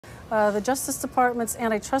The Justice Department's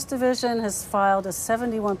Antitrust Division has filed a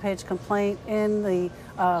 71-page complaint in the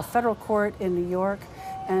federal court in New York,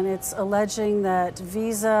 and it's alleging that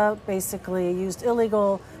Visa basically used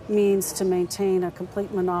illegal means to maintain a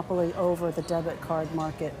complete monopoly over the debit card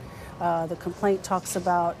market. The complaint talks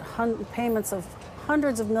about payments of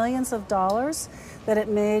hundreds of millions of dollars that it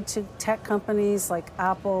made to tech companies like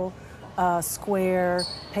Apple, Square,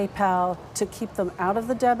 PayPal, to keep them out of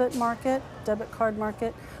the debit card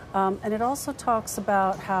market. And it also talks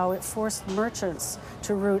about how it forced merchants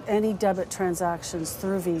to route any debit transactions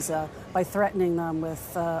through Visa by threatening them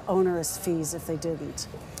with onerous fees if they didn't.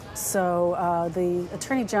 So the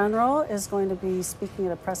Attorney General is going to be speaking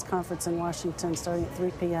at a press conference in Washington starting at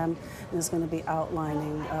 3 p.m. and is going to be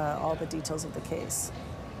outlining all the details of the case.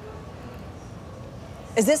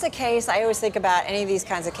 Is this a case, I always think about any of these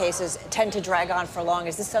kinds of cases tend to drag on for long.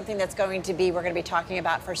 Is this something that's we're going to be talking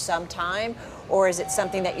about for some time? Or is it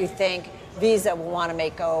something that you think Visa will want to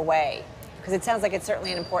make go away? Because it sounds like it's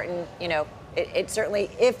certainly an important, it certainly,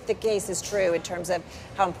 if the case is true in terms of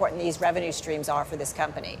how important these revenue streams are for this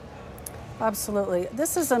company. Absolutely.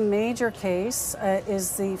 This is a major case.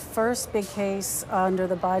 Is the first big case under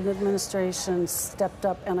the Biden administration's stepped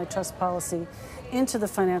up antitrust policy into the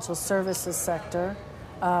financial services sector.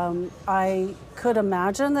 I could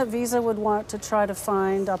imagine that Visa would want to try to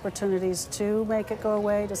find opportunities to make it go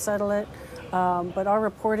away, to settle it. But our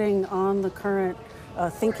reporting on the current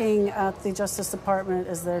thinking at the Justice Department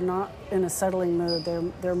is they're not in a settling mood.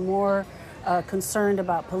 They're more concerned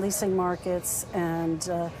about policing markets and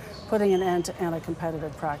putting an end to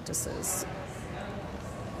anti-competitive practices.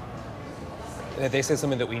 This is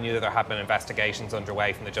something that we knew that there had been investigations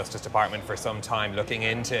underway from the Justice Department for some time looking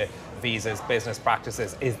into Visa's business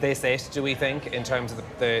practices. Is this it, do we think, in terms of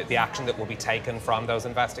the action that will be taken from those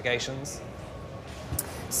investigations?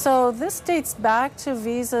 So this dates back to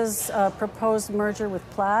Visa's proposed merger with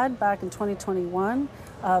Plaid back in 2021.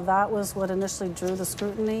 That was what initially drew the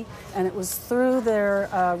scrutiny, and it was through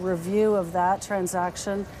their review of that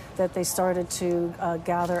transaction that they started to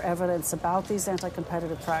gather evidence about these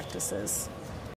anti-competitive practices.